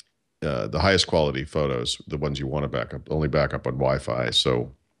 the highest quality photos, the ones you want to back up, only back up on Wi-Fi,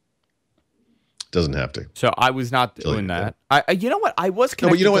 so it doesn't have to. So I was not doing that. You know what? I was connected. No,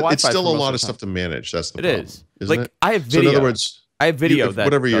 but you know what? To It's still a lot of stuff to manage. That's the problem. It is. Isn't it? I have video. So in other words, I have video that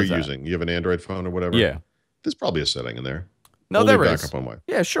whatever you're does using, you have an Android phone or whatever. Yeah. There's probably a setting in there. No, only there back is. up on Wi-Fi.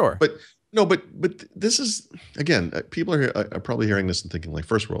 Yeah, sure. But no, but this is, again, people are probably hearing this and thinking like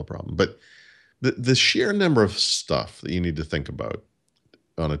first world problem. But the sheer number of stuff that you need to think about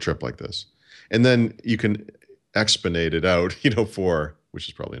on a trip like this, and then you can exponate it out, which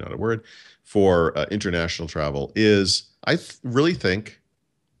is probably not a word, for international travel is, I really think,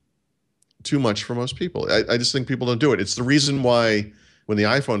 too much for most people. I just think people don't do it. It's the reason why when the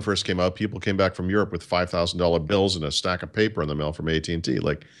iPhone first came out, people came back from Europe with $5,000 bills and a stack of paper in the mail from AT&T.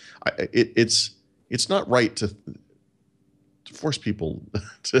 Like, it's not right to force people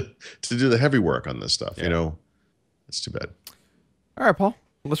to do the heavy work on this stuff. Yeah. It's too bad. All right, Paul.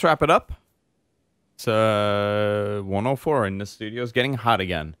 Let's wrap it up. It's 104 in the studio. It's getting hot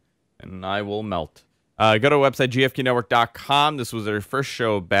again, and I will melt. Go to our website, gfknetwork.com. This was our first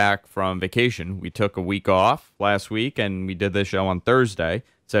show back from vacation. We took a week off last week, and we did this show on Thursday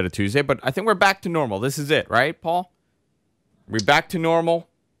instead of Tuesday. But I think we're back to normal. This is it, right, Paul? We're back to normal?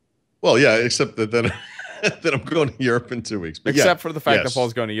 Well, yeah, except that then that I'm going to Europe in 2 weeks. But except for the fact that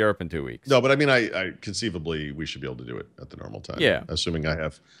Paul's going to Europe in 2 weeks. No, but I mean, I conceivably, we should be able to do it at the normal time. Yeah. Assuming I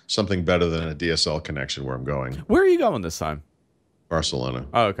have something better than a DSL connection where I'm going. Where are you going this time? Barcelona.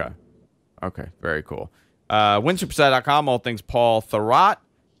 Oh, okay. Okay, very cool. WinSuperSide.com, all things Paul Thurrott.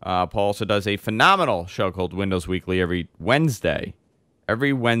 Paul also does a phenomenal show called Windows Weekly every Wednesday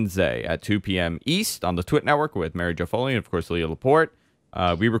at 2 p.m. East on the Twit Network with Mary Jo Foley and, of course, Leah Laporte.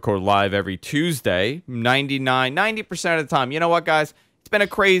 We record live every Tuesday, 90% of the time. You know what, guys? It's been a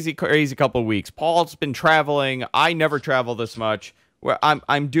crazy couple of weeks. Paul's been traveling. I never travel this much.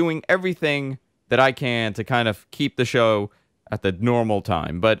 I'm doing everything that I can to kind of keep the show at the normal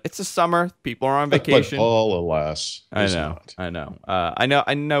time. But it's the summer; people are on vacation. But Paul, alas, is not. I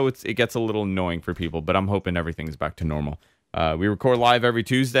know. It gets a little annoying for people, but I'm hoping everything's back to normal. We record live every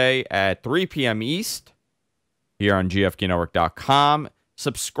Tuesday at 3 p.m. East here on gfknetwork.com.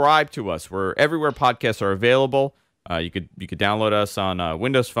 Subscribe to us. We're everywhere podcasts are available. You could download us on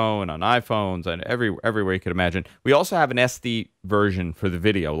Windows Phone, on iPhones, and everywhere you could imagine. We also have an SD version for the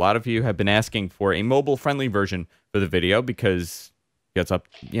video. A lot of you have been asking for a mobile-friendly version for the video because it gets up,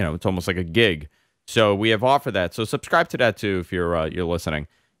 it's almost like a gig. So we have offered that. So subscribe to that too if you're listening.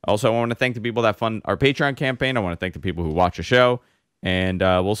 Also, I want to thank the people that fund our Patreon campaign. I want to thank the people who watch the show. And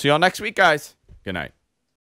we'll see you all next week, guys. Good night.